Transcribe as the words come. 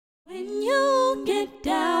Get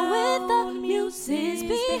down with the music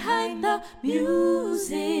behind the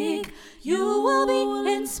music. You will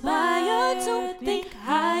be inspired to think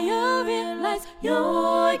higher, realize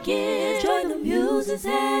your gifts. Join the Muses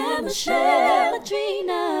and Michelle,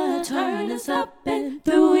 Madrina. Turn us up and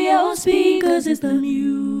through your speakers is the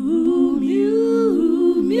music.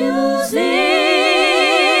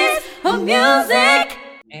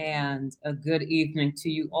 And a good evening to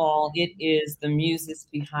you all. It is the Muses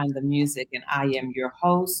Behind the Music, and I am your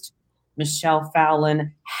host, Michelle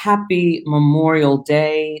Fallon. Happy Memorial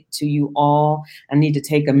Day to you all. I need to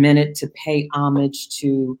take a minute to pay homage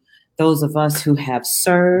to those of us who have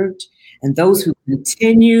served and those who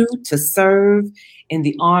continue to serve in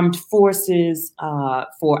the armed forces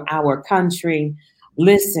for our country.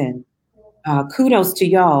 Listen, kudos to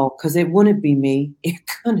y'all, because it wouldn't be me. It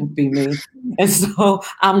couldn't be me. And so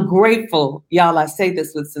I'm grateful. Y'all, I say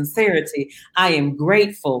this with sincerity. I am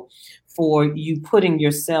grateful for you putting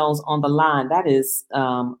yourselves on the line. That is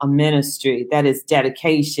a ministry. That is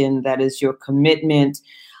dedication. That is your commitment.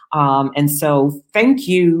 And so thank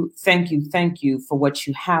you for what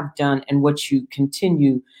you have done and what you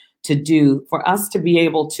continue to do for us to be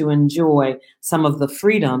able to enjoy some of the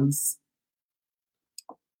freedoms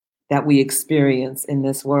that we experience in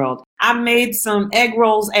this world. I made some egg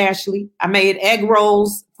rolls, Ashley. I made egg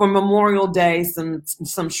rolls for Memorial Day, some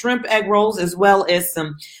shrimp egg rolls, as well as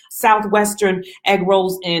some Southwestern egg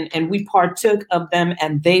rolls, and we partook of them,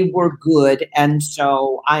 and they were good. And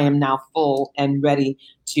so I am now full and ready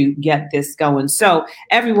to get this going. So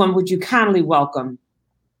everyone, would you kindly welcome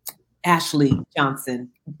Ashley Johnson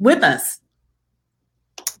with us?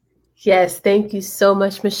 Yes, thank you so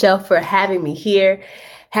much, Michelle, for having me here.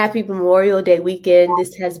 Happy Memorial Day weekend.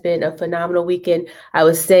 This has been a phenomenal weekend. I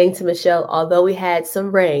was saying to Michelle, although we had some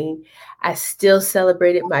rain, I still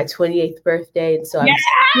celebrated my 28th birthday. And so I'm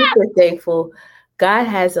super thankful. God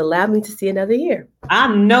has allowed me to see another year. I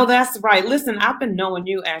know that's right. Listen, I've been knowing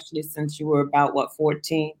you, Ashley, since you were about,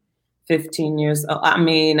 14, 15 years old. I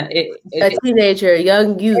mean, a teenager, a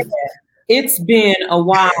young youth. It's been a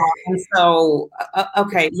while. And so,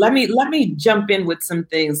 okay, let me jump in with some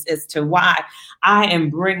things as to why I am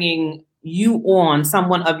bringing you on,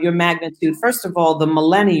 someone of your magnitude. First of all, the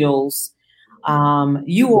millennials,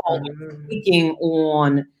 you all are speaking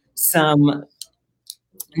on some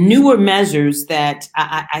newer measures that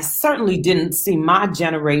I certainly didn't see my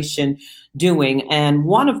generation doing. And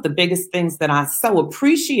one of the biggest things that I so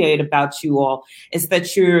appreciate about you all is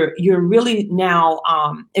that you're really now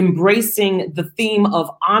embracing the theme of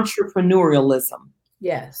entrepreneurialism.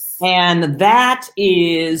 Yes. And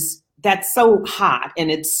that's so hot and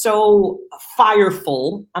it's so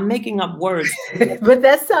fireful. I'm making up words. But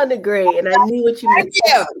that sounded great. And I knew what you meant.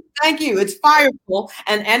 Thank you. It's fireful.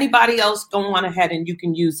 And anybody else go on ahead and you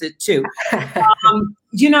can use it too.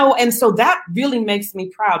 And so that really makes me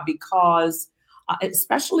proud because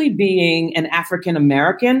especially being an African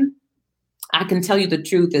American, I can tell you the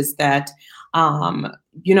truth is that, and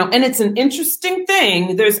it's an interesting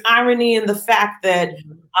thing. There's irony in the fact that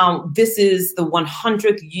this is the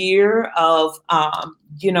 100th year of,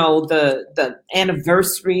 the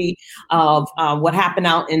anniversary of what happened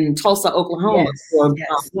out in Tulsa, Oklahoma, for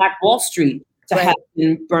Black Wall Street to have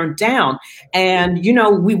been burnt down. And,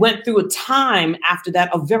 we went through a time after that,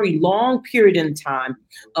 a very long period in time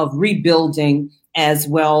of rebuilding, as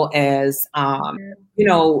well as,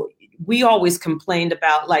 we always complained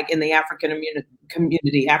about, like in the African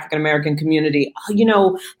American community,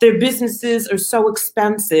 their businesses are so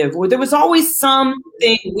expensive, or there was always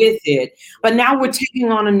something with it. But now we're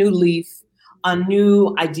taking on a new leaf, a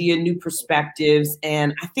new idea, new perspectives.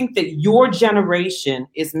 And I think that your generation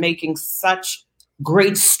is making such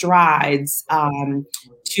great strides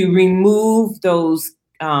to remove those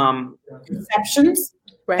conceptions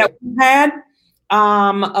that we had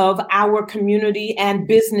of our community and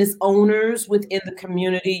business owners within the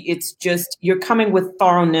community. It's just, you're coming with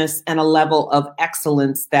thoroughness and a level of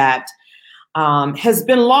excellence that has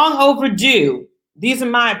been long overdue. These are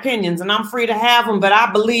my opinions and I'm free to have them, but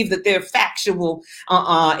I believe that they're factual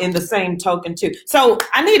in the same token too. So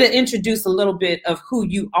I need to introduce a little bit of who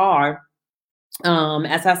you are.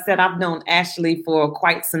 As I said, I've known Ashley for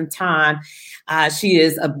quite some time. She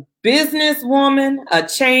is a businesswoman, a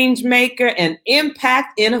change maker, an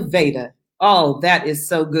impact innovator. Oh, that is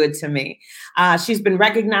so good to me. She's been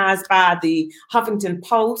recognized by the Huffington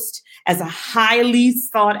Post as a highly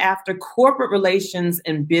sought after corporate relations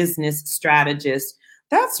and business strategist.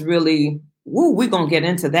 That's really, we're going to get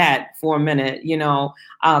into that for a minute.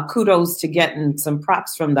 Kudos to getting some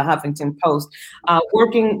props from the Huffington Post.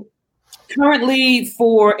 Working currently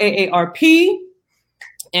for AARP,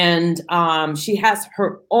 And she has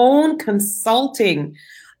her own consulting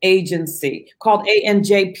agency called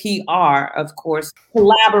ANJPR, of course,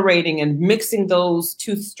 collaborating and mixing those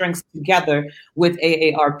two strengths together with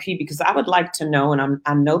AARP, because I would like to know, and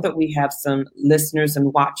I know that we have some listeners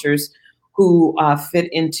and watchers who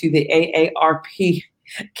fit into the AARP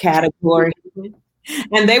category,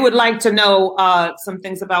 and they would like to know some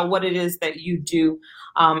things about what it is that you do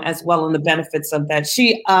as well, and the benefits of that.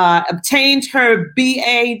 She obtained her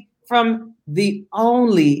BA from the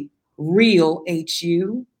only real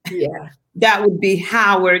HU. Yeah. That would be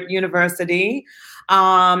Howard University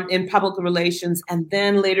in public relations, and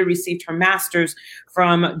then later received her master's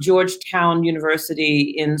from Georgetown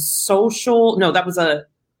University in that was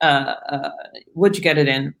what'd you get it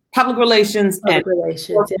in? Public relations and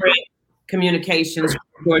communications,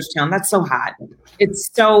 Georgetown. That's so hot. It's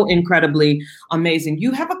so incredibly amazing.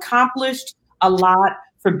 You have accomplished a lot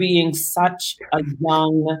for being such a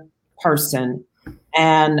young person.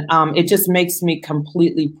 And it just makes me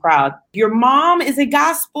completely proud. Your mom is a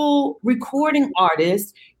gospel recording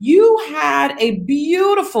artist. You had a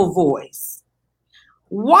beautiful voice.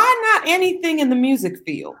 Why not anything in the music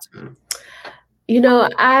field? You know,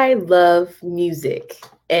 I love music.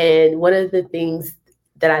 And one of the things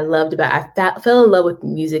that I loved about, I fell in love with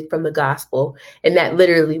music from the gospel. And that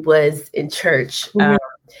literally was in church. Mm-hmm.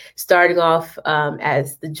 Starting off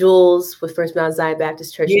as the Jewels with First Mount Zion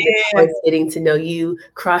Baptist Church, and getting to know you,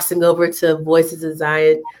 crossing over to Voices of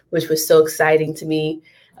Zion, which was so exciting to me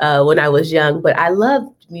when I was young. But I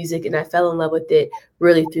loved music and I fell in love with it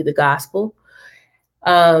really through the gospel.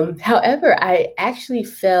 However, I actually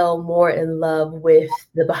fell more in love with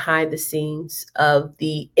the behind the scenes of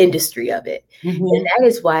the industry of it. Mm-hmm. And that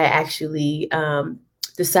is why I actually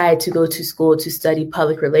decided to go to school to study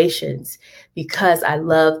public relations, because I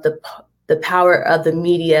love the power of the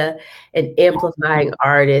media and amplifying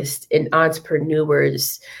artists and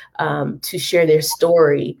entrepreneurs to share their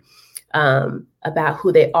story about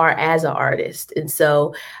who they are as an artist. And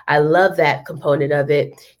so I love that component of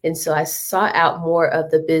it. And so I sought out more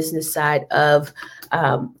of the business side of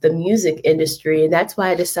the music industry. And that's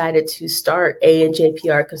why I decided to start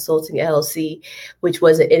ANJPRConsulting, LLC, which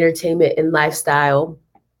was an entertainment and lifestyle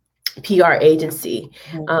PR agency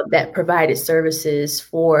that provided services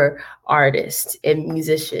for artists and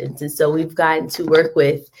musicians. And so we've gotten to work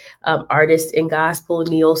with artists in gospel,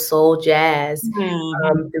 neo soul, jazz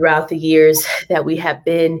throughout the years that we have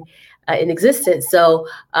been in existence. So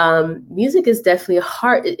music is definitely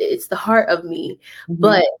it's the heart of me,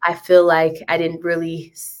 but I feel like I didn't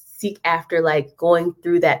really seek after like going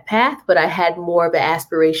through that path, but I had more of an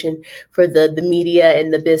aspiration for the media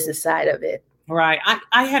and the business side of it. Right.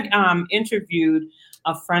 I had interviewed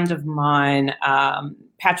a friend of mine,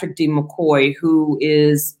 Patrick D. McCoy, who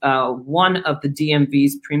is one of the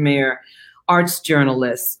DMV's premier arts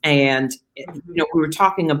journalists. And we were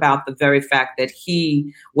talking about the very fact that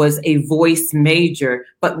he was a voice major,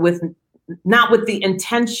 but not with the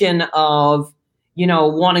intention of,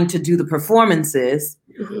 wanting to do the performances,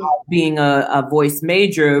 being a voice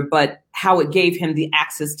major, but how it gave him the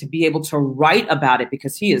access to be able to write about it,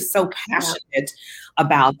 because he is so passionate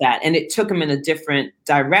about that. And it took him in a different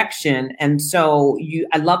direction. And so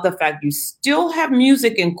I love the fact you still have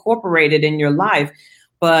music incorporated in your life,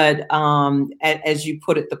 but as you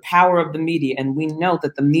put it, the power of the media. And we know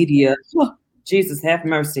that the media, Jesus have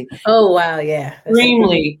mercy. Oh, wow. Yeah.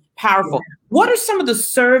 Extremely powerful. Yeah. What are some of the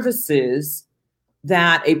services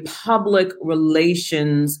that a public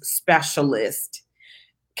relations specialist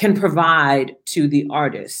can provide to the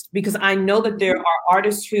artist? Because I know that there are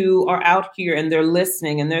artists who are out here and they're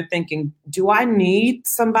listening and they're thinking, do I need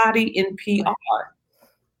somebody in PR?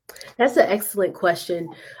 That's an excellent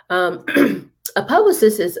question. A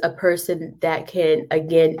publicist is a person that can,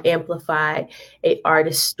 again, amplify an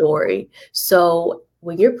artist's story. So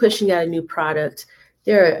when you're pushing out a new product,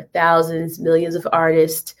 there are thousands, millions of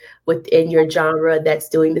artists within your genre that's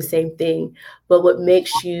doing the same thing. But what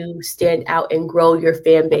makes you stand out and grow your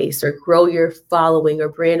fan base or grow your following or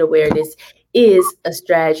brand awareness is a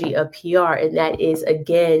strategy of PR. And that is,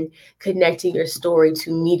 again, connecting your story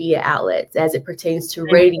to media outlets as it pertains to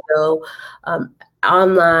radio,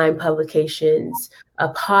 online publications, a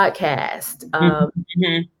podcast,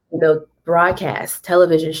 broadcast,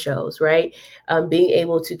 television shows, right? Being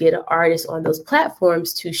able to get an artist on those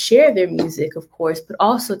platforms to share their music, of course, but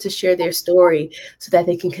also to share their story so that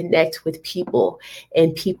they can connect with people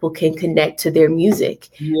and people can connect to their music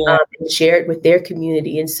and share it with their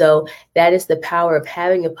community. And so that is the power of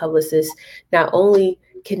having a publicist. Not only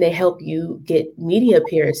can they help you get media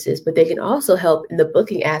appearances, but they can also help in the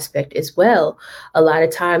booking aspect as well. A lot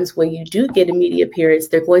of times when you do get a media appearance,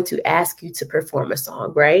 they're going to ask you to perform a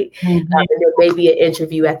song, right? And there may be an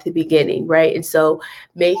interview at the beginning, right? And so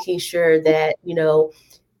making sure that,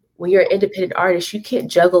 when you're an independent artist, you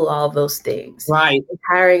can't juggle all of those things. Right.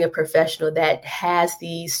 Hiring a professional that has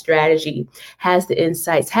the strategy, has the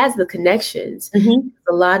insights, has the connections.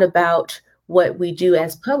 A lot about what we do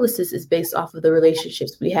as publicists is based off of the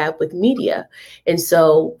relationships we have with media. And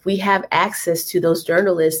so we have access to those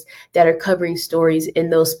journalists that are covering stories in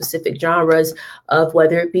those specific genres of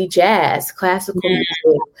whether it be jazz, classical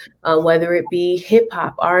music, whether it be hip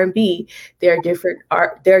hop, R&B. There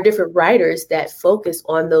are different writers that focus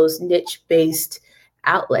on those niche based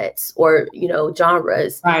outlets or,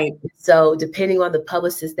 genres. Right. So depending on the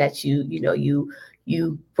publicist that you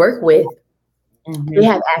work with, they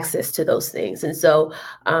have access to those things. And so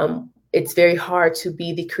it's very hard to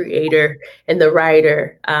be the creator and the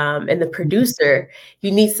writer and the producer. You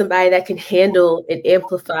need somebody that can handle and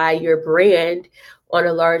amplify your brand on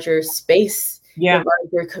a larger space, a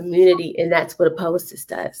larger community. And that's what a publicist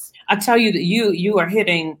does. I tell you that you are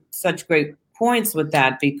hitting such great points with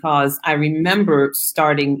that, because I remember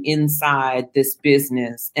starting inside this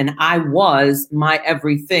business and I was my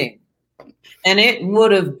everything. And it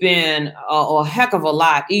would have been a heck of a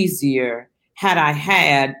lot easier had I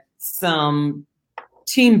had some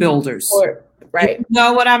team builders. Right. You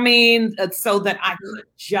know what I mean? So that I could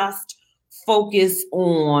just focus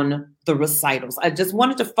on the recitals. I just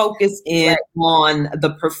wanted to focus in on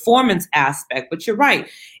the performance aspect. But you're right.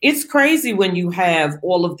 It's crazy when you have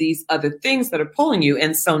all of these other things that are pulling you.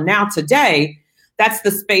 And so now today, that's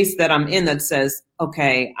the space that I'm in that says,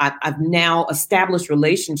 okay, I've now established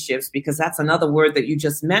relationships, because that's another word that you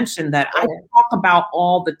just mentioned that I talk about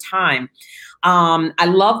all the time. I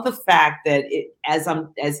love the fact that as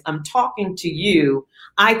I'm talking to you,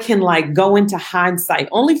 I can go into hindsight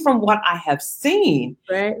only from what I have seen,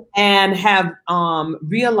 and have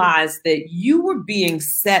realized that you were being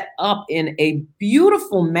set up in a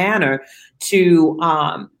beautiful manner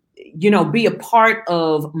to, be a part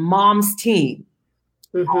of Mom's team.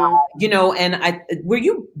 And were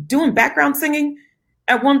you doing background singing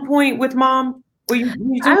at one point with Mom?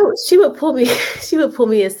 She would pull me. She would pull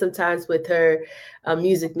me in sometimes with her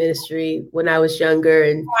music ministry when I was younger,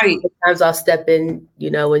 and sometimes I'll step in,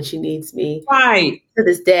 when she needs me. Right. To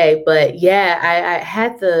this day, but yeah, I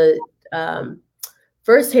had the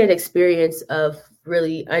firsthand experience of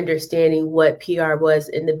really understanding what PR was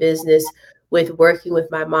in the business, with working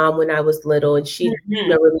with my mom when I was little, and she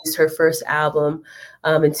released her first album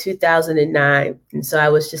in 2009. And so I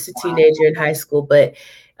was just a teenager in high school, but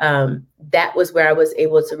that was where I was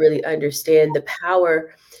able to really understand the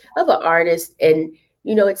power of an artist. And,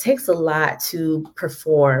 it takes a lot to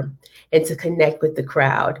perform and to connect with the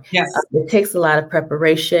crowd. Yes. It takes a lot of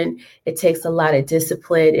preparation. It takes a lot of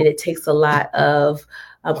discipline, and it takes a lot of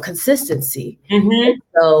consistency.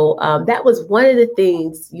 So that was one of the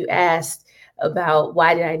things you asked about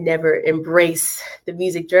why did I never embrace the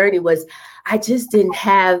music journey, was I just didn't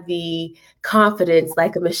have the confidence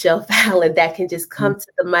like a Michelle Fallon that can just come to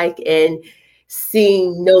the mic and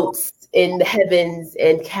sing notes in the heavens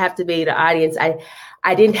and captivate an audience.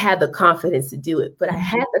 I didn't have the confidence to do it, but I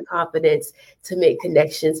had the confidence to make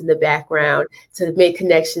connections in the background, to make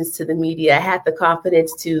connections to the media. I had the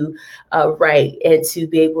confidence to write and to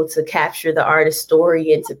be able to capture the artist's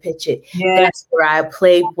story and to pitch it. That's where I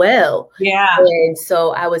played well. And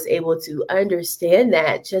so I was able to understand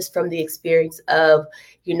that just from the experience of,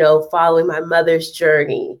 following my mother's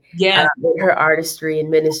journey, in her artistry and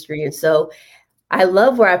ministry. And so I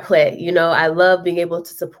love where I play. I love being able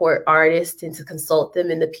to support artists and to consult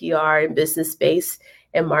them in the PR and business space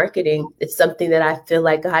and marketing. It's something that I feel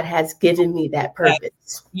like God has given me that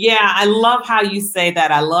purpose. Yeah, I love how you say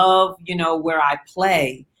that. I love, where I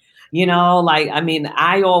play.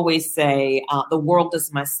 I always say the world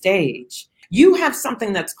is my stage. You have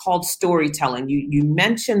something that's called storytelling. You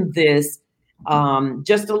mentioned this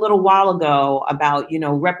just a little while ago about,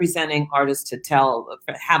 representing artists to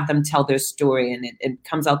have them tell their story, and it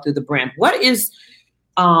comes out through the brand. What is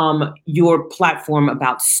your platform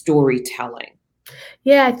about storytelling?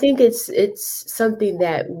 Yeah, I think it's something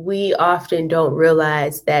that we often don't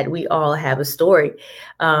realize, that we all have a story,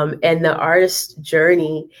 and the artist's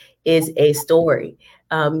journey is a story.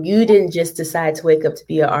 You didn't just decide to wake up to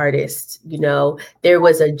be an artist. There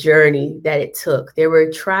was a journey that it took. There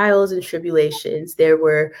were trials and tribulations. There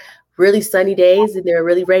were really sunny days and there were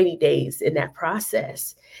really rainy days in that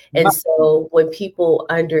process. And so when people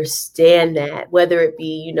understand that, whether it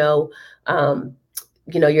be,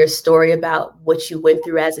 your story about what you went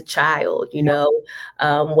through as a child,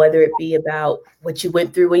 whether it be about what you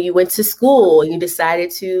went through when you went to school and you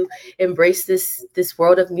decided to embrace this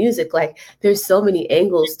world of music. Like, there's so many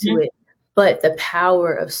angles to it, but the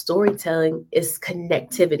power of storytelling is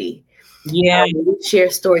connectivity. Yeah. We share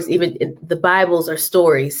stories, even the Bibles are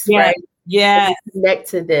stories, right? Yeah. We connect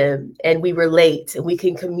to them and we relate and we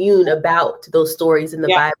can commune about those stories in the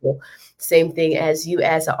Bible. Same thing as you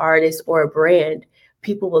as an artist or a brand,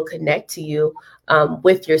 people will connect to you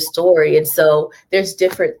with your story. And so there's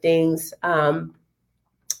different things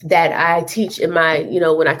that I teach in my,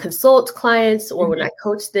 when I consult clients or when I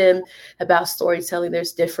coach them about storytelling.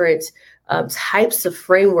 There's different types of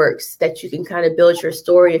frameworks that you can kind of build your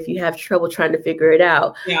story if you have trouble trying to figure it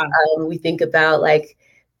out. We think about like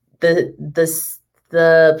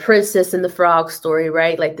the princess and the frog story,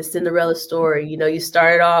 right? Like the Cinderella story. You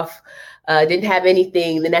started off didn't have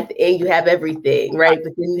anything, then at the end you have everything, right?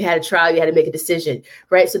 But then you had a trial, you had to make a decision,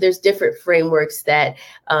 right? So there's different frameworks that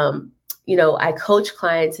I coach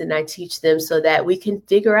clients and I teach them so that we can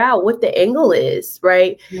figure out what the angle is,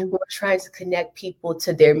 right? We're trying to connect people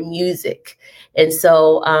to their music. And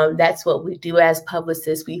so that's what we do as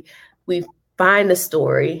publicists. We find the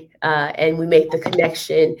story and we make the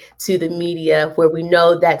connection to the media where we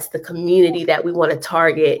know that's the community that we want to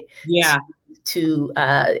target to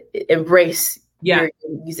embrace your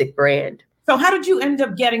music brand. So how did you end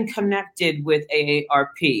up getting connected with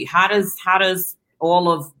AARP? How does all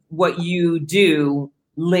of what you do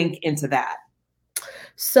link into that?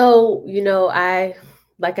 So,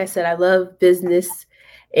 like I said, I love business,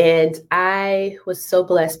 and I was so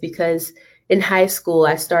blessed because in high school,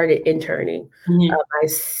 I started interning. My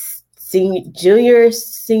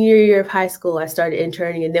senior year of high school, I started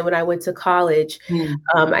interning. And then when I went to college,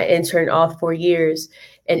 I interned all 4 years.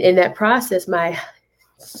 And in that process, my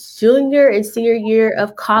junior and senior year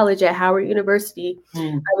of college at Howard University,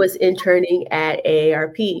 I was interning at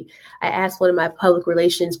AARP. I asked one of my public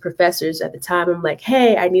relations professors at the time, I'm like,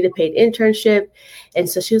 hey, I need a paid internship. And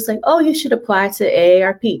so she was like, oh, you should apply to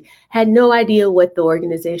AARP. Had no idea what the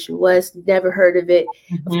organization was, never heard of it.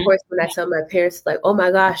 Of course, when I tell my parents, like, oh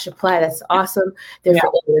my gosh, apply, that's awesome. They're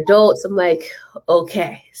for older adults. I'm like,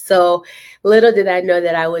 okay. So little did I know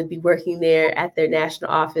that I would be working there at their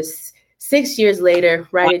national office 6 years later,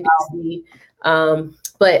 right in DC.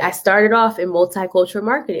 But I started off in multicultural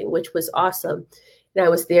marketing, which was awesome. And I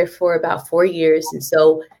was there for about 4 years. And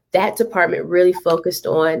so that department really focused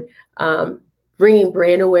on bringing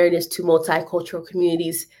brand awareness to multicultural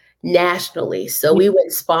communities nationally. So we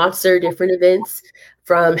would sponsor different events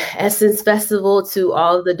from Essence Festival to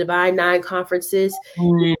all of the Divine Nine conferences.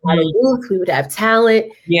 We would have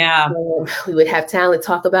talent. We would have talent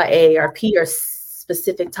talk about AARP or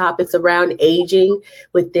specific topics around aging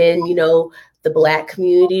within, the Black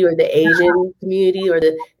community or the Asian community or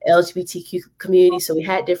the LGBTQ community. So we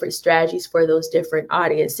had different strategies for those different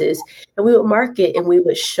audiences, and we would market and we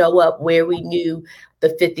would show up where we knew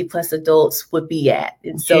the 50 plus adults would be at.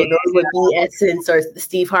 And so those would be Essence or the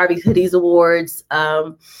Steve Harvey Hoodies Awards,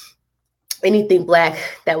 anything Black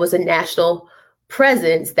that was a national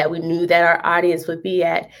presence that we knew that our audience would be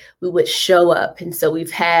at, we would show up. And so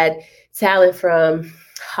we've had talent from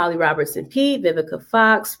Holly Robertson Pete, Vivica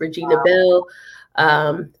Fox, Regina Bell,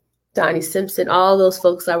 Donnie Simpson, all those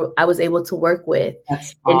folks I was able to work with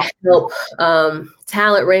and help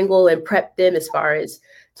talent wrangle and prep them as far as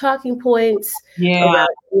talking points around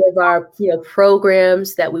any of our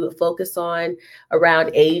programs that we would focus on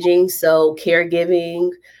around aging. So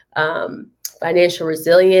caregiving, financial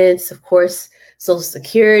resilience, of course, Social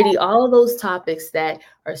Security, all of those topics that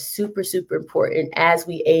are super, super important as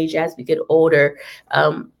we age, as we get older.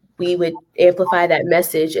 We would amplify that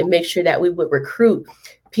message and make sure that we would recruit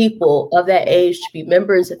people of that age to be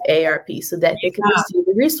members of AARP so that they can receive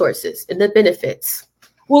the resources and the benefits.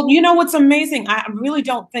 Well, what's amazing, I really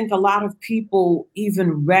don't think a lot of people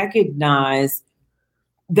even recognize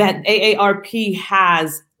that AARP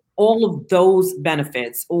has all of those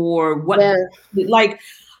benefits or what,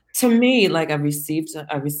 to me, like I received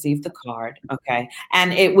the card, okay,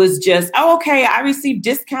 and it was just, okay, I received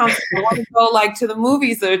discounts. I want to go to the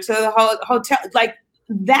movies or to the hotel, like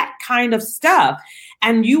that kind of stuff.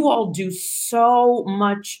 And you all do so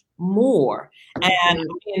much more.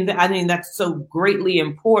 And I mean that's so greatly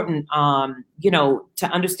important, to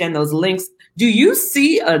understand those links. Do you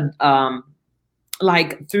see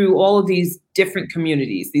through all of these different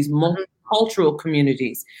communities, these multicultural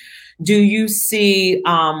communities, do you see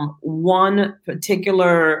one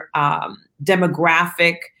particular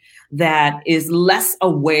demographic that is less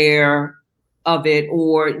aware of it,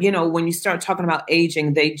 or, you know, when you start talking about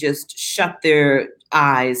aging, they just shut their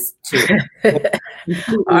eyes to it.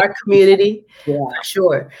 Our community, Yeah. for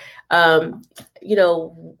sure. You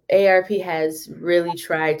know, AARP has really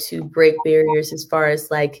tried to break barriers as far as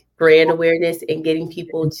like brand awareness and getting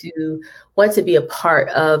people to want to be a part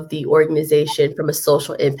of the organization from a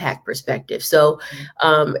social impact perspective. So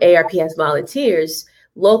AARP has volunteers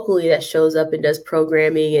locally that shows up and does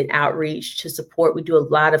programming and outreach to support. We do a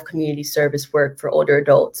lot of community service work for older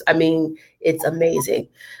adults. I mean, it's amazing.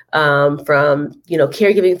 From, you know,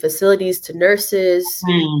 caregiving facilities to nurses,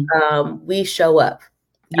 we show up.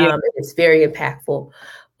 And it's very impactful.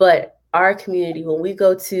 But our community, when we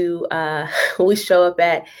go to, when we show up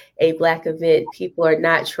at a Black event, people are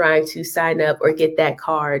not trying to sign up or get that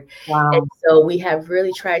card. Wow. And so we have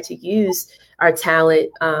really tried to use our talent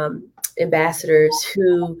ambassadors,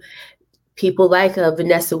 who people like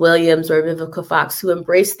Vanessa Williams or Vivica Fox, who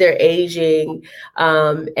embrace their aging,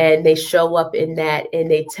 and they show up in that and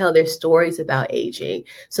they tell their stories about aging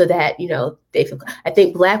so that, you know, they feel, I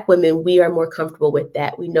think Black women, we are more comfortable with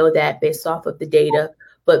that. We know that based off of the data,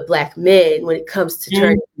 but Black men, when it comes to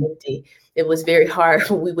turning 50, it was very hard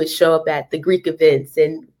when we would show up at the Greek events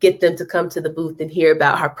and get them to come to the booth and hear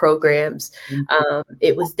about our programs.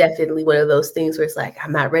 It was definitely one of those things where it's like,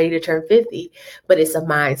 I'm not ready to turn 50, but it's a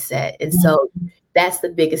mindset. And so that's the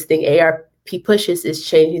biggest thing AARP pushes, is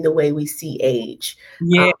changing the way we see age,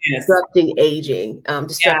 disrupting aging,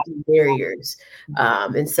 disrupting barriers.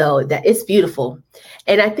 And so that it's beautiful.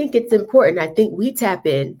 And I think it's important. I think we tap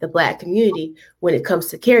in the Black community when it comes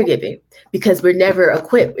to caregiving, because we're never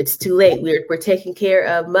equipped. It's too late. We're taking care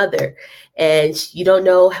of mother, and you don't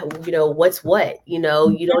know, you know, what's what, you know,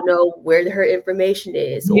 you don't know where her information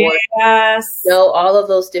is, or you know, all of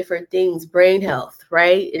those different things, brain health,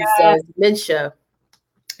 right? And so dementia.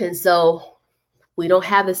 And so we don't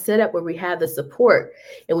have the setup where we have the support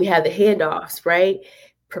and we have the handoffs, right?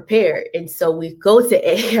 Prepared. And so we go to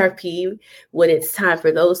AARP when it's time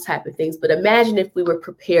for those type of things. But imagine if we were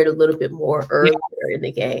prepared a little bit more earlier in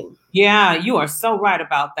the game. Yeah, you are so right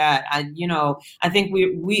about that. I think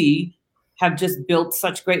we have just built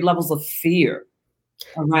such great levels of fear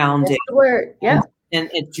around That's it. the word. Yeah. And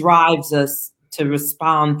it drives us to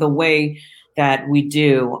respond the way that we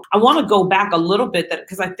do. I want to go back a little bit,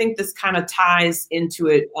 because I think this kind of ties into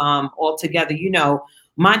it all together. You know,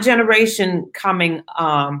 my generation coming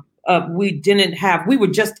up, we were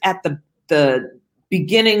just at the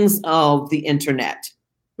beginnings of the internet.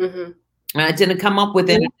 I didn't come up with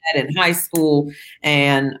internet in high school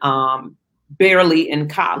and barely in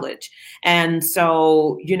college. And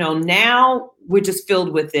so, you know, now we're just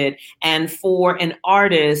filled with it. And for an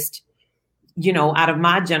artist, you know, out of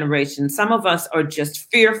my generation, some of us are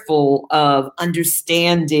just fearful of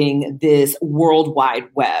understanding this World Wide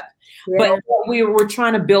Web. But we were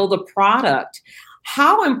trying to build a product.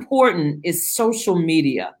 How important is social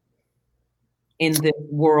media in the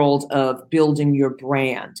world of building your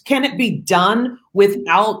brand? Can it be done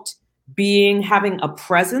without having a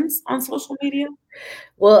presence on social media?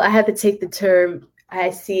 Well, I have to take the term, I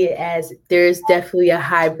see it as there's definitely a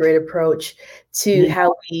hybrid approach to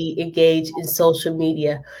how we engage in social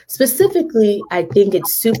media. Specifically, I think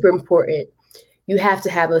it's super important. You have to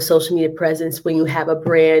have a social media presence when you have a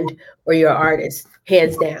brand or your artist,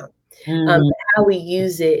 hands down. How we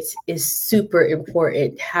use it is super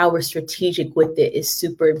important. How we're strategic with it is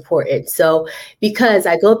super important. So because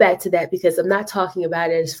I go back to that, because I'm not talking about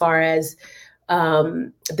it as far as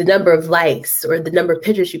the number of likes or the number of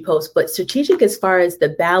pictures you post, but strategic as far as the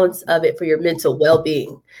balance of it for your mental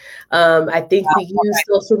well-being. I think we use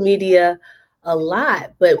social media a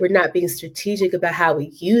lot, but we're not being strategic about how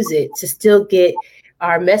we use it to still get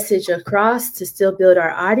our message across, to still build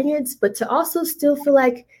our audience, but to also still feel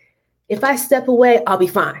like if I step away, I'll be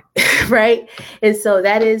fine, right? And so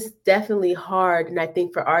that is definitely hard. And I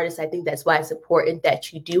think for artists, I think that's why it's important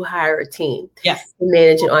that you do hire a team to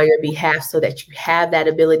manage it on your behalf, so that you have that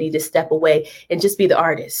ability to step away and just be the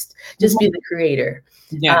artist, just be the creator.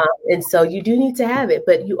 And so you do need to have it,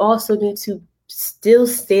 but you also need to still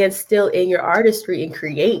stand still in your artistry and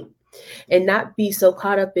create, and not be so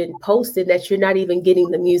caught up in posting that you're not even getting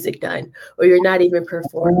the music done, or you're not even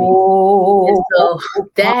performing. And so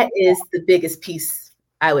that is the biggest piece,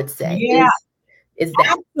 I would say. Is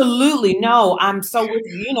that. Absolutely. No, I'm so with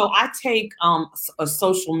you. You know, I take a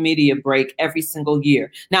social media break every single year.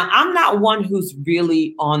 Now, I'm not one who's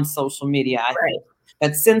really on social media. I think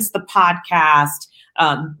that since the podcast,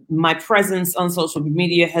 my presence on social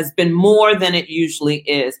media has been more than it usually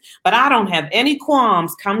is. But I don't have any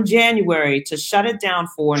qualms come January to shut it down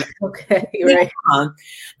for an right. month,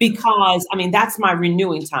 because I mean, that's my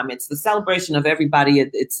renewing time. It's the celebration of everybody.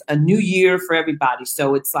 It's a new year for everybody.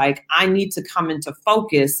 So it's like I need to come into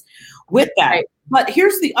focus with that. Right. But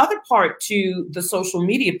here's the other part to the social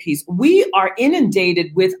media piece. We are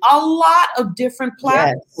inundated with a lot of different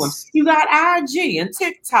platforms. Yes. You got IG and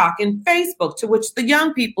TikTok and Facebook, to which the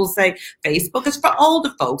young people say Facebook is for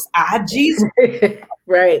older folks. IG's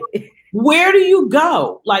right. Where do you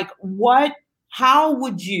go? Like how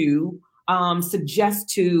would you suggest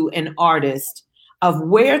to an artist of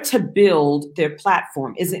where to build their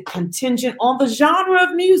platform? Is it contingent on the genre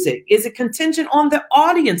of music? Is it contingent on the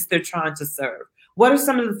audience they're trying to serve? What are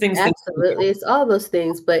some of the things? Absolutely. It's all those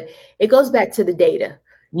things, but it goes back to the data.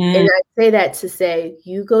 And I say that to say,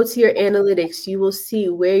 you go to your analytics, you will see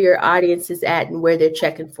where your audience is at and where they're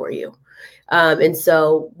checking for you. And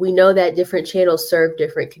so we know that different channels serve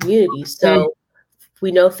different communities. So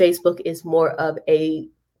we know Facebook is more of a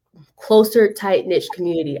closer, tight niche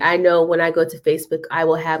community. I know when I go to Facebook, I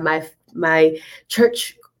will have my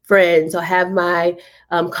church friends, I'll have my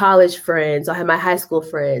college friends, I'll have my high school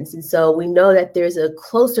friends. And so we know that there's a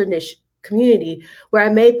closer niche community where I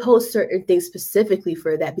may post certain things specifically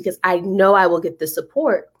for that, because I know I will get the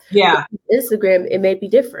support. Yeah. With Instagram, it may be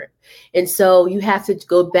different. And so you have to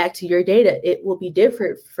go back to your data. It will be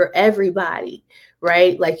different for everybody,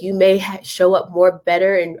 right? Like you may show up more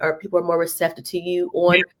better or people are more receptive to you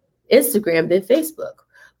on Instagram than Facebook,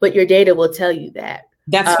 but your data will tell you that.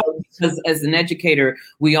 That's because as an educator,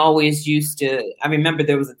 we always used to, I remember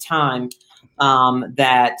there was a time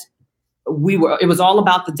that it was all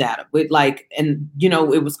about the data.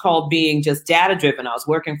 It was called being just data driven. I was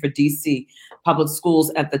working for DC public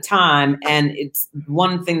schools at the time. And it's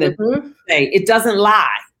one thing that say, it doesn't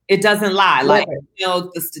lie. It doesn't lie. Like,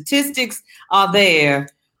 the statistics are there.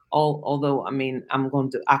 Although, I mean,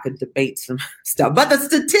 I could debate some stuff, but the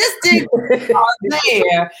statistics are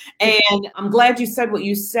there. And I'm glad you said what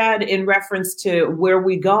you said in reference to where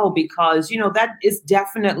we go, because, that is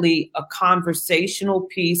definitely a conversational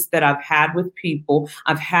piece that I've had with people.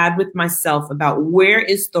 I've had with myself about where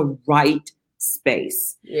is the right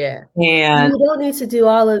space. Yeah. And you don't need to do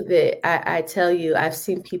all of it. I tell you, I've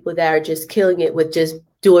seen people that are just killing it with just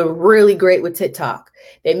doing really great with TikTok.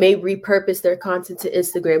 They may repurpose their content to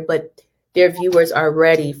Instagram, but their viewers are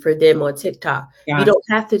ready for them on TikTok. Yeah. You don't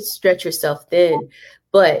have to stretch yourself thin,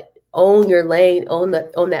 but own your lane, own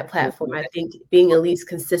that platform. I think being at least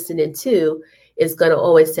consistent in two is going to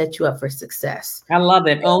always set you up for success. I love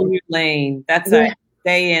it. Own your lane. That's it.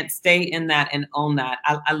 Stay in that and own that.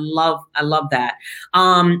 I love that.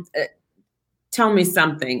 Tell me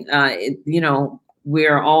something.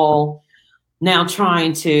 We're all now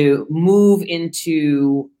trying to move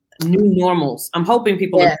into new normals. I'm hoping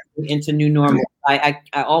people are into new normal. I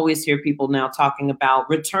always hear people now talking about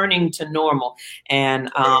returning to normal.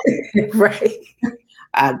 And right.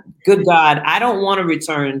 Good God, I don't want to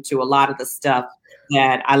return to a lot of the stuff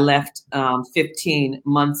that I left 15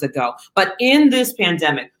 months ago. But in this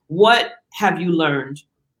pandemic, what have you learned?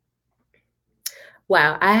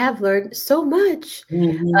 Wow, I have learned so much.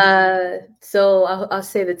 So I'll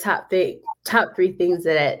say the top three things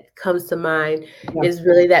that comes to mind is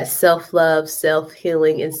really that self-love,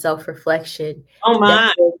 self-healing, and self-reflection. Oh my.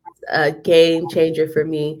 That was a game changer for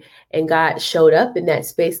me. And God showed up in that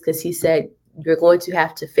space because he said, you're going to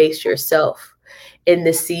have to face yourself in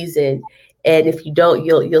this season. And if you don't,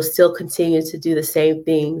 you'll still continue to do the same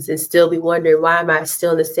things and still be wondering, why am I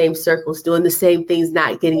still in the same circles, doing the same things,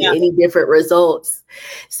 not getting any different results?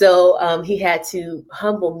 So he had to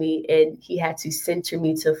humble me, and he had to center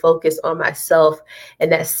me to focus on myself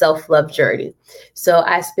and that self-love journey. So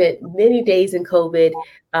I spent many days in COVID,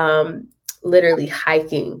 literally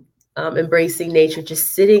hiking, embracing nature,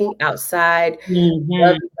 just sitting outside,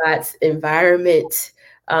 loving God's environment,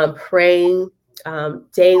 praying,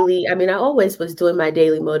 daily. I mean, I always was doing my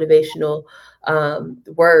daily motivational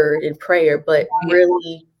word and prayer, but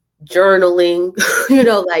really journaling,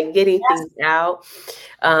 like getting things out.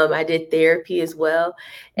 I did therapy as well.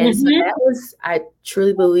 And so that was, I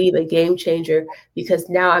truly believe, a game changer, because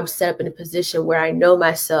now I'm set up in a position where I know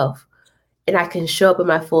myself and I can show up in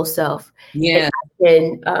my full self. Yeah.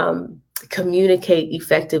 And I can communicate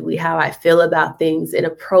effectively how I feel about things and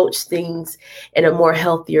approach things in a more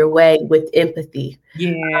healthier way with empathy.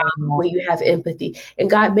 When you have empathy.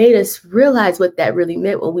 And God made us realize what that really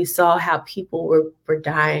meant when we saw how people were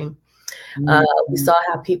dying. We saw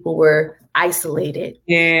how people were isolated.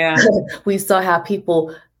 We saw how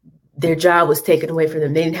people their job was taken away from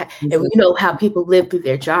them. They didn't have, and you know how people live through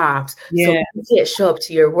their jobs. Yeah. So you can't show up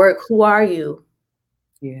to your work. Who are you?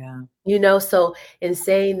 Yeah. You know, so in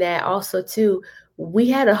saying that also too, we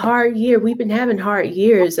had a hard year. We've been having hard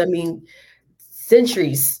years. I mean,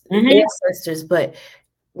 centuries, ancestors, but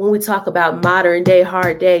when we talk about modern day,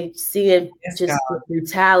 hard day, seeing just the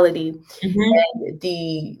brutality and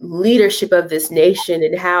the leadership of this nation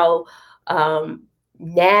and how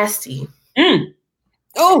nasty.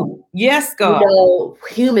 Oh, yes, God. You know,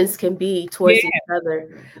 humans can be towards each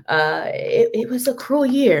other. It was a cruel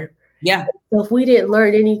year. Yeah. So if we didn't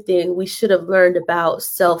learn anything, we should have learned about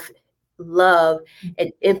self-love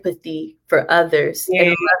and empathy for others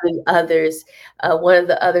and loving others. One of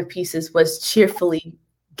the other pieces was cheerfully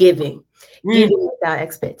giving without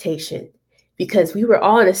expectation, because we were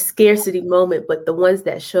all in a scarcity moment, but the ones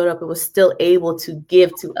that showed up and was still able to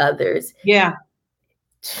give to others. Yeah.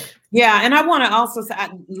 Yeah. And I want to also say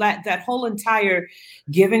that whole entire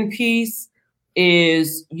giving piece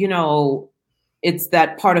is, you know, it's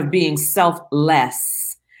that part of being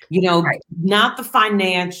selfless, you know, not the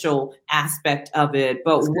financial aspect of it,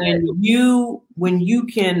 but when you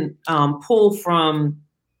can pull from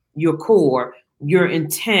your core, your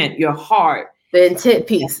intent, your heart, the intent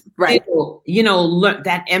piece, right? You know,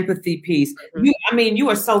 that empathy piece. I mean, you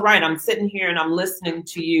are so right. I'm sitting here and I'm listening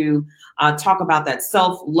to you talk about that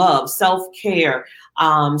self-love, self-care,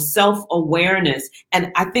 self-awareness.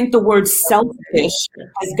 And I think the word selfish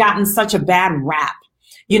has gotten such a bad rap,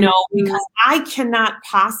 you know, because we cannot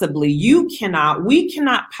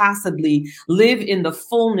possibly live in the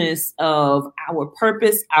fullness of our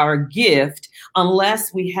purpose, our gift,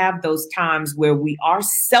 unless we have those times where we are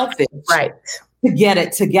selfish to get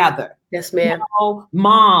it together. Yes, ma'am. You know,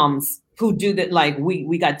 moms who do that, like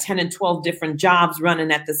we got 10 and 12 different jobs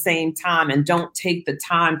running at the same time and don't take the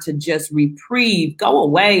time to just reprieve, go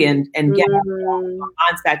away and get our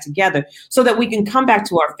minds back together so that we can come back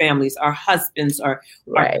to our families, our husbands, our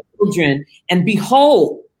children, and be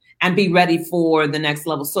whole and be ready for the next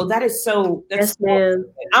level. So that is so,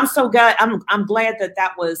 I'm so glad. I'm glad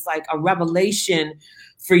that was like a revelation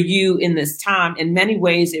for you in this time. In many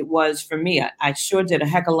ways, it was for me. I sure did a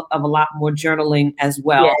heck of a lot more journaling as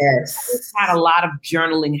well. Yes. I had a lot of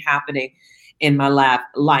journaling happening in my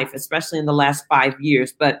life, especially in the last 5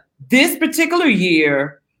 years. But this particular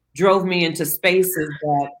year drove me into spaces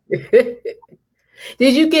that...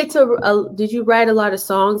 Did you write a lot of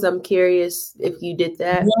songs? I'm curious if you did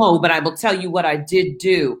that. No, but I will tell you what I did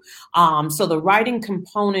do. So the writing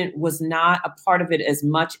component was not a part of it as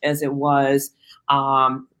much as it was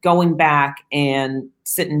going back and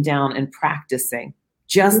sitting down and practicing,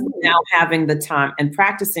 just now having the time and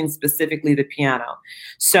practicing specifically the piano.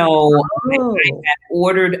 So I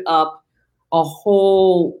ordered up a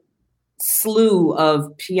whole slew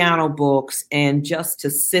of piano books and just to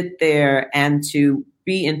sit there and to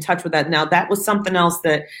be in touch with that. Now, that was something else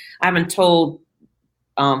that I haven't told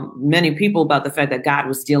many people about, the fact that God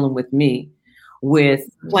was dealing with me with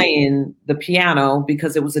playing the piano,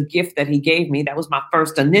 because it was a gift that he gave me. That was my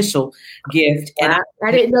first initial gift. And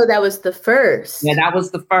I didn't know that was the first. Yeah, that was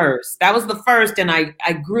the first. That was the first. And I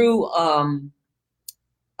grew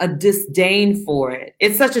a disdain for it.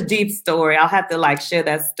 It's such a deep story. I'll have to share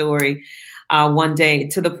that story one day,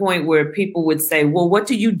 to the point where people would say, well, what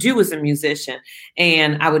do you do as a musician?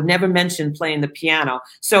 And I would never mention playing the piano.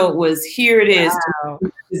 So it was, here it is,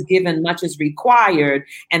 is given, much is required.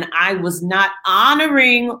 And I was not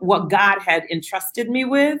honoring what God had entrusted me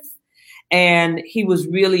with. And he was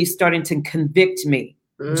really starting to convict me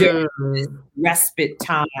during this respite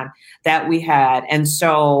time that we had. And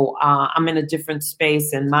so I'm in a different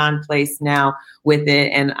space and mind place now with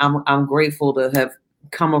it. And I'm grateful to have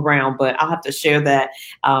come around, but I'll have to share that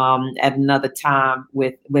at another time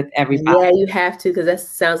with everybody. Yeah, you have to, because that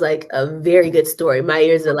sounds like a very good story. My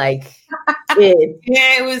ears are like, yeah,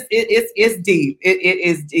 it's deep. It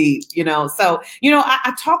is deep, you know. So, you know,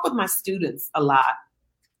 I talk with my students a lot,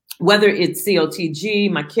 whether it's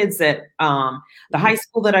COTG, my kids at the high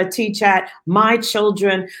school that I teach at, my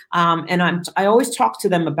children, and I always talk to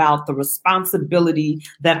them about the responsibility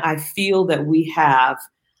that I feel that we have,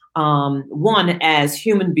 one, as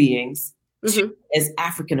human beings, two, as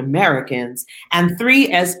African Americans, and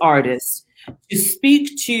three, as artists, to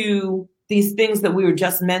speak to these things that we were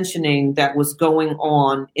just mentioning that was going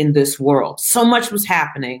on in this world. So much was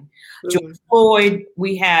happening. George Floyd,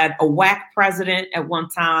 we had a whack president at one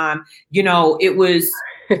time. You know, it was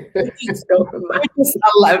right.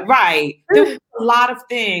 There was a lot of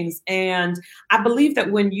things. And I believe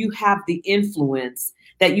that when you have the influence,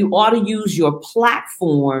 that you ought to use your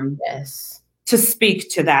platform to speak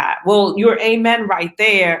to that? Well, your amen right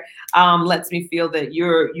there lets me feel that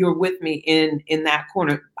you're with me in that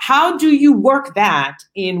corner. How do you work that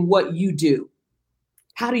in what you do?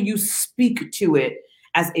 How do you speak to it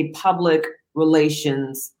as a public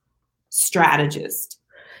relations strategist?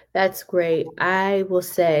 That's great. I will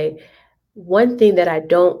say one thing that I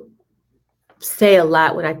don't say a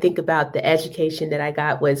lot when I think about the education that I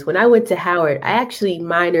got was when I went to Howard, I actually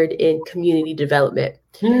minored in community development.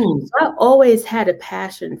 So I always had a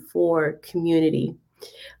passion for community.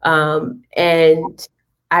 And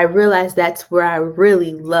I realized that's where I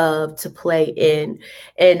really love to play in.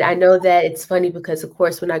 And I know that it's funny because, of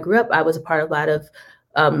course, when I grew up, I was a part of a lot of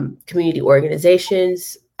community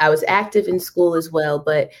organizations. I was active in school as well,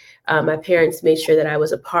 but my parents made sure that I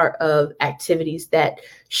was a part of activities that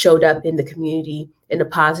showed up in the community in a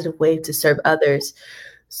positive way to serve others.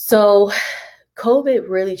 So COVID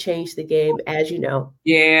really changed the game, as you know.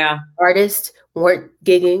 Yeah. Artists weren't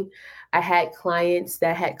gigging. I had clients that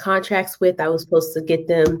I had contracts with. I was supposed to get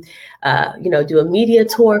them, do a media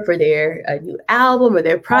tour for their new album or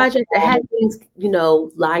their project. I had things,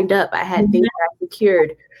 lined up. I had things that I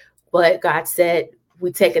secured, but God said,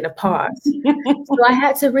 we taking a pause. So I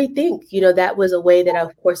had to rethink, that was a way that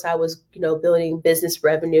of course I was, building business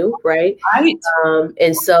revenue. Right. Right.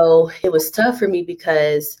 And so it was tough for me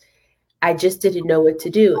because I just didn't know what to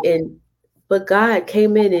do. But God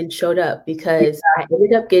came in and showed up because I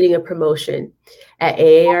ended up getting a promotion at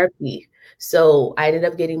AARP. So I ended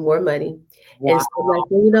up getting more money. Wow. And so I'm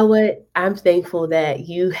like, well, you know what? I'm thankful that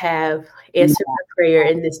you have answered my prayer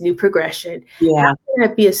in this new progression. Yeah. How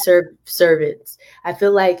can I be a servant? I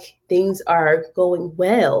feel like things are going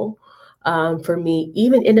well for me.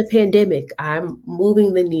 Even in a pandemic, I'm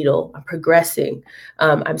moving the needle. I'm progressing.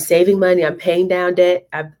 I'm saving money. I'm paying down debt.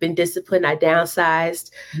 I've been disciplined. I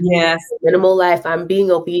downsized. Yes. Minimal life. I'm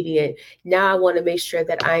being obedient. Now I want to make sure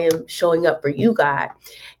that I am showing up for you, God.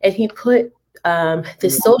 And he put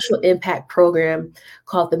this social impact program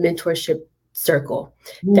called the Mentorship Circle.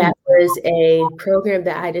 That was a program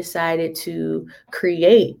that I decided to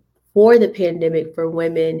create for the pandemic for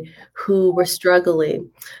women who were struggling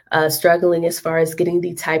as far as getting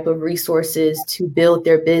the type of resources to build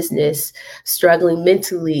their business, struggling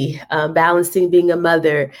mentally, balancing being a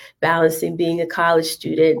mother, balancing being a college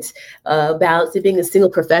student, balancing being a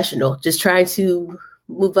single professional, just trying to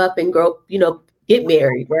move up and grow, get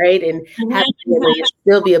married, right? And have a family and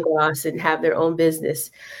still be a boss and have their own business.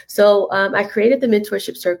 So I created the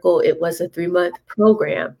Mentorship Circle. It was a 3-month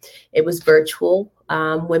program. It was virtual.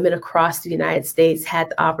 Women across the United States had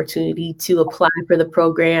the opportunity to apply for the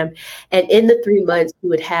program. And in the 3 months, we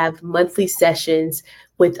would have monthly sessions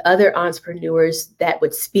with other entrepreneurs that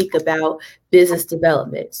would speak about business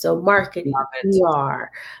development. So marketing, PR,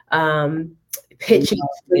 pitching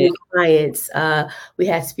for new clients. We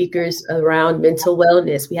had speakers around mental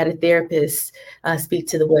wellness. We had a therapist speak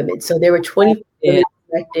to the women. So there were 20 women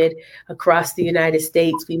selected across the United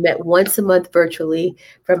States. We met once a month virtually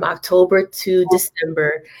from October to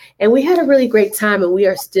December. And we had a really great time, and we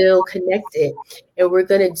are still connected. And we're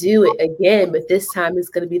going to do it again, but this time it's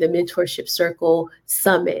going to be the Mentorship Circle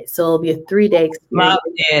Summit. So it'll be a 3-day experience. Love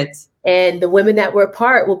it. And the women that were a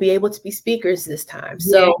part will be able to be speakers this time.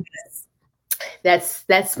 So that's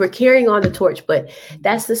we're carrying on the torch, but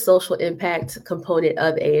that's the social impact component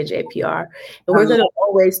of ANJPR. And we're going to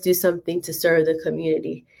always do something to serve the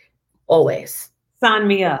community. Always. Sign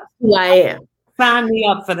me up. Who I am. Sign me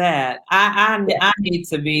up for that. I need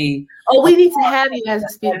to be. Oh, we need to have you as a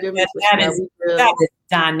speaker. That is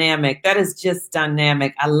dynamic. That is just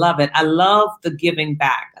dynamic. I love it. I love the giving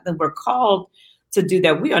back. I think we're called to do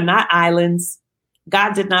that. We are not islands.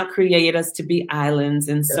 God did not create us to be islands.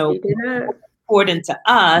 And so important to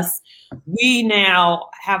us, we now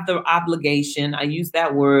have the obligation, I use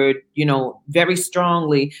that word, very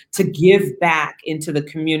strongly, to give back into the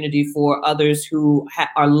community for others who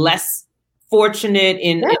are less fortunate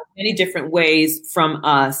in many different ways from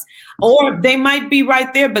us, or they might be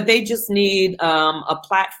right there, but they just need a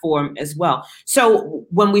platform as well. So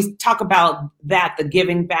when we talk about that, the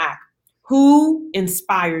giving back, who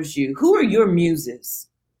inspires you? Who are your muses?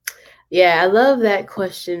 Yeah, I love that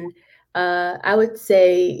question. I would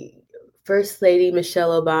say First Lady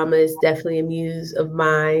Michelle Obama is definitely a muse of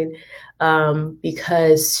mine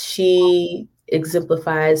because she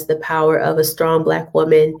exemplifies the power of a strong Black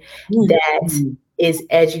woman that is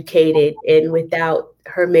educated, and without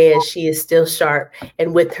her man, she is still sharp,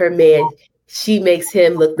 and with her man, she makes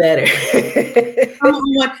him look better.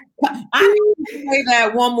 I need to say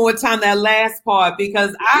that one more time, that last part,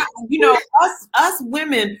 because us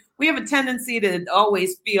women, we have a tendency to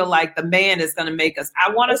always feel like the man is going to make us.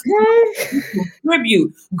 I want us to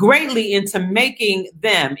contribute greatly into making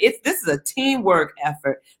them. This is a teamwork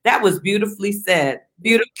effort. That was beautifully said.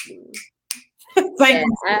 Beautiful. Thank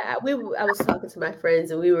you. I was talking to my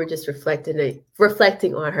friends and we were just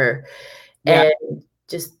reflecting on her and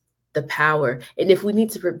just the power. And if we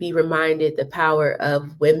need to be reminded the power of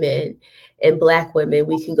women and Black women,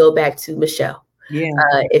 we can go back to Michelle. Yeah.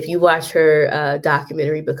 If you watch her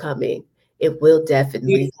documentary, Becoming, it will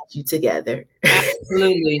definitely get you together.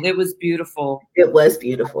 Absolutely. It was beautiful. It was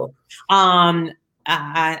beautiful.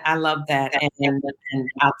 I love that. And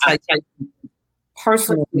I'll tell you,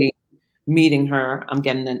 personally meeting her, I'm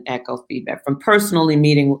getting an echo feedback from personally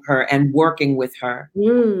meeting her and working with her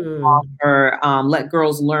on her Let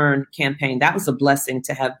Girls Learn campaign. That was a blessing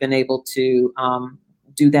to have been able to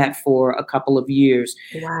do that for a couple of years.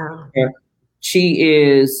 Wow. She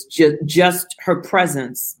is just her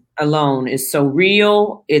presence alone is so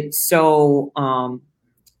real. It's so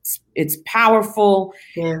it's powerful,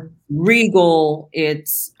 regal,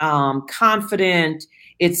 it's confident,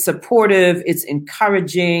 it's supportive, it's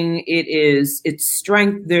encouraging, it's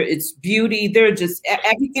strength, it's beauty. They're just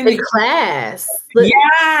everything. In class.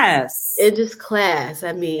 Yes. It just class.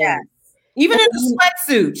 I mean, even in the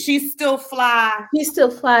sweatsuit, she's still fly. She's still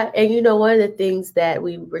fly. And one of the things that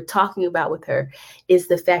we were talking about with her is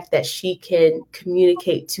the fact that she can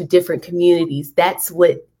communicate to different communities. That's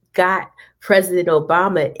what got President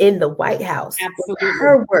Obama in the White House. Absolutely.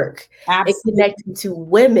 Her work. Absolutely. And connecting to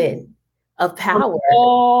women of power.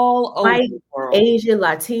 All over white, the world. Asian,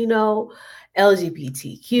 Latino,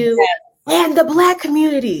 LGBTQ, and the Black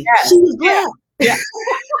community. Yes. She was Black. Yeah.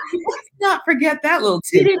 Let's not forget that little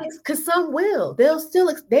tip. Because some will. They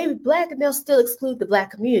Black and they'll still exclude the Black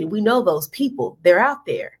community. We know those people. They're out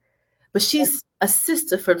there. But she's a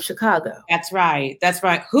sister from Chicago. That's right. That's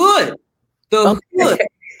right. Hood. The hood.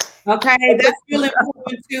 Okay, that's really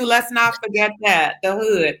important too. Let's not forget that, the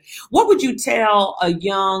hood. What would you tell a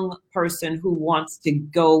young person who wants to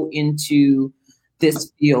go into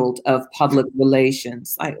this field of public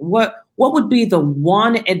relations? Like, what would be the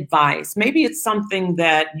one advice? Maybe it's something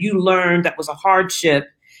that you learned that was a hardship,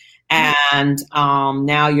 and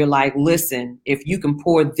now you're like, listen, if you can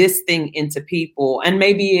pour this thing into people, and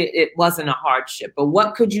maybe it wasn't a hardship, but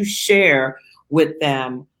what could you share with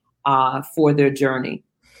them for their journey?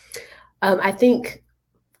 I think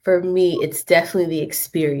for me, it's definitely the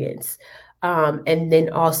experience. And then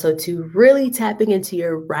also to really tapping into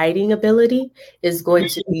your writing ability is going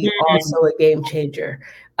to be also a game changer,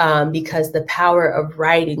 because the power of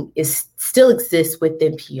writing still exists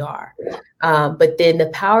within PR. But then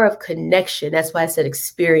the power of connection, that's why I said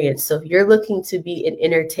experience. So if you're looking to be in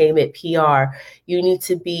entertainment PR, you need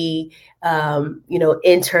to be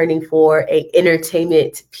interning for a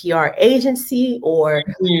entertainment PR agency, or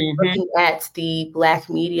looking at the Black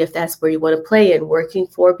media, if that's where you want to play in, working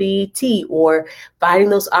for BET, or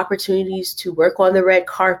finding those opportunities to work on the red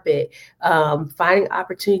carpet, finding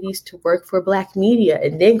opportunities to work for Black media,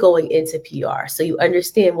 and then going into PR. So you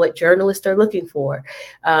understand what journalists are looking for.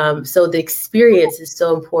 So the experience is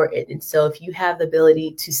so important. And so if you have the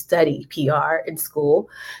ability to study PR in school,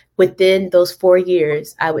 within those 4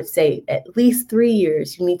 years, I would say at least 3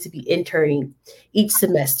 years, you need to be interning each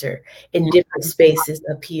semester in different spaces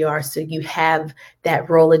of PR. So you have that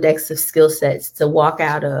Rolodex of skill sets to walk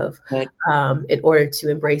out of in order to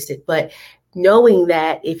embrace it. But knowing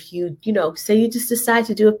that if you say you just decide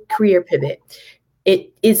to do a career pivot,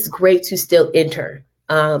 it is great to still intern.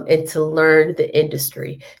 And to learn the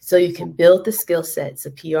industry. So you can build the skill sets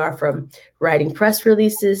of PR, from writing press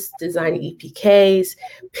releases, designing EPKs,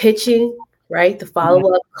 pitching, right? The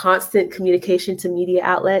follow-up, constant communication to media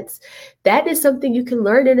outlets. That is something you can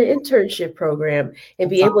learn in an internship program and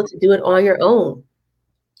be able to do it on your own.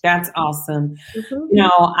 That's awesome.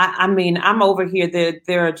 I mean, I'm over here.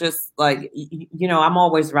 There are just like, I'm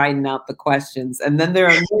always writing out the questions. And then there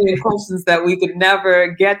are many questions that we could never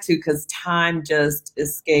get to because time just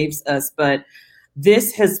escapes us. But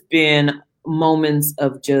this has been moments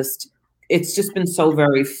of it's just been so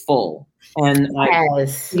very full. And I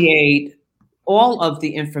appreciate all of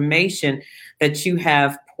the information that you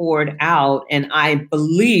have poured out. And I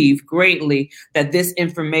believe greatly that this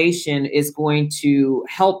information is going to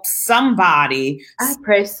help somebody. I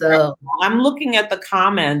pray so. I'm looking at the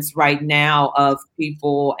comments right now of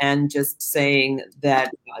people and just saying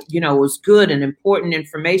that, it was good and important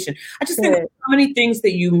information. I just think so many things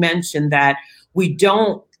that you mentioned that we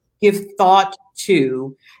don't give thought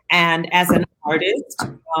to. And as an artist,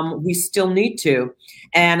 we still need to.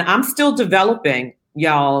 And I'm still developing,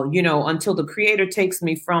 y'all, until the Creator takes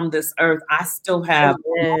me from this earth. I still have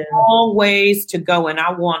long ways to go, and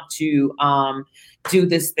I want to do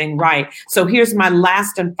this thing right. So here's my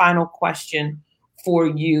last and final question for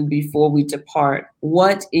you before we depart.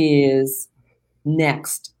 What is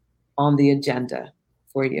next on the agenda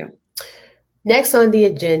for you? Next on the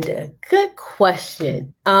agenda. Good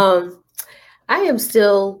question. I am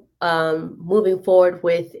still moving forward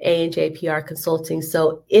with ANJPR Consulting.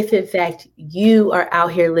 So if in fact you are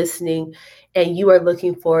out here listening and you are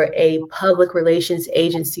looking for a public relations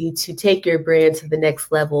agency to take your brand to the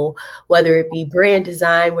next level, whether it be brand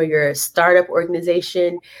design, where you're a startup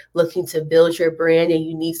organization looking to build your brand and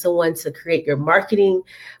you need someone to create your marketing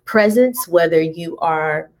presence, whether you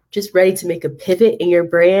are just ready to make a pivot in your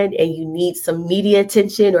brand and you need some media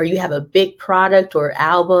attention, or you have a big product or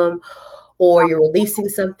album, or you're releasing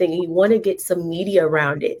something and you want to get some media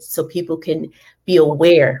around it so people can be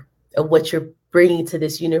aware of what you're bringing to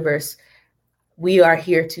this universe, we are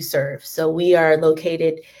here to serve. So we are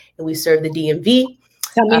located and we serve the DMV.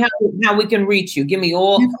 Tell me how we can reach you. Give me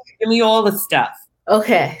all the stuff.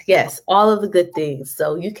 Okay. Yes. All of the good things.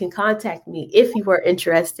 So you can contact me if you are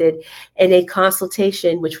interested in a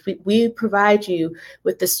consultation, which we provide you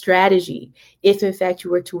with the strategy. If in fact you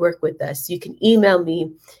were to work with us, you can email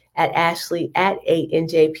me at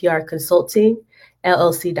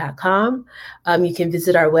ashley@ANJPRConsulting.LLC.com. You can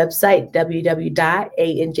visit our website,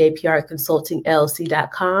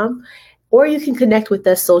 www.ANJPRConsultingLLC.com, or you can connect with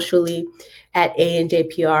us socially at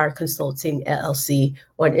ANJPR Consulting LLC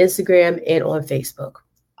on Instagram and on Facebook.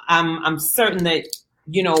 I'm certain that,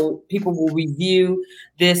 people will review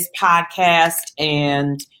this podcast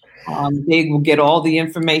and they will get all the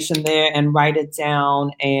information there and write it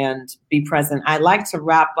down and be present. I like to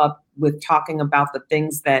wrap up with talking about the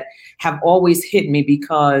things that have always hit me,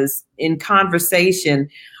 because in conversation,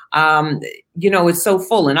 it's so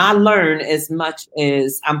full, and I learn as much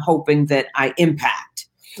as I'm hoping that I impact.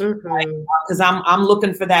 Because I'm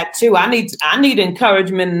looking for that too. I need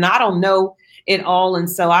encouragement, and I don't know it all, and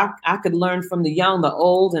so I could learn from the young, the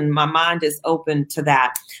old, and my mind is open to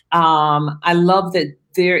that. I love that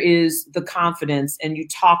there is the confidence, and you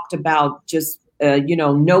talked about just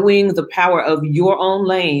knowing the power of your own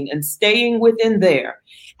lane and staying within there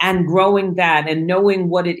and growing that and knowing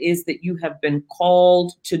what it is that you have been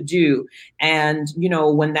called to do. And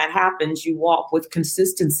when that happens, you walk with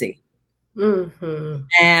consistency.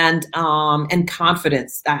 And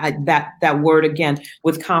confidence, that word again,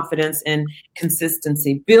 with confidence and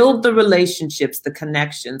consistency. Build the relationships, the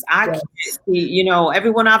connections. I can't see,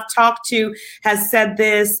 everyone I've talked to has said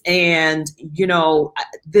this, and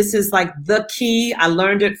this is like the key. I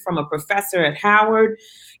learned it from a professor at Howard.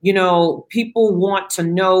 People want to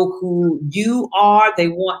know who you are. They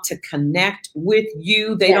want to connect with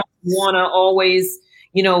you. They don't want to always,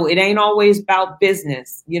 it ain't always about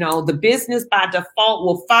business. The business by default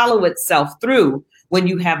will follow itself through when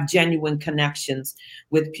you have genuine connections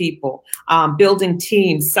with people. Building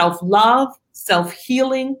teams, self-love,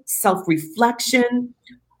 self-healing, self-reflection.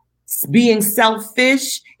 Being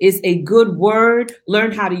selfish is a good word.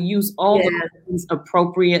 Learn how to use all the things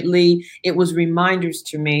appropriately. It was reminders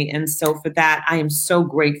to me. And so for that, I am so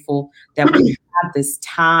grateful that we have this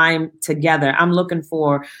time together. I'm looking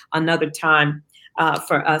for another time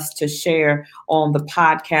for us to share on the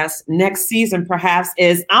podcast next season, perhaps,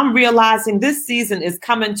 is I'm realizing this season is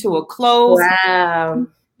coming to a close. Wow.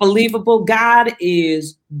 Believable. God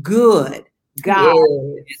is good. God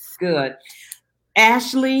is good.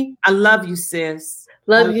 Ashley, I love you, sis.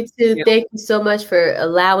 Love you too. Thank you so much for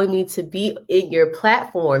allowing me to be in your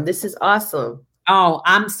platform. This is awesome. Oh,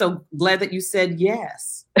 I'm so glad that you said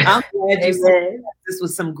yes. I'm glad you said yes. This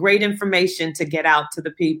was some great information to get out to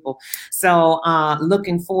the people. So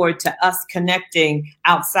looking forward to us connecting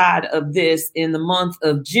outside of this in the month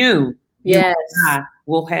of June. Yes.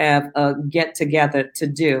 We'll have a get together to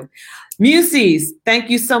do. Muses, thank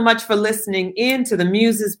you so much for listening in to the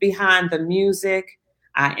Muses Behind the Music.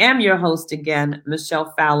 I am your host again,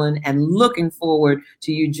 Michelle Fallon, and looking forward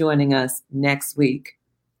to you joining us next week.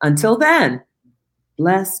 Until then,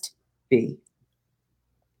 blessed be.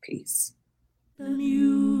 Peace. The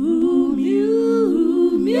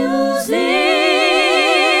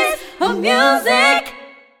music.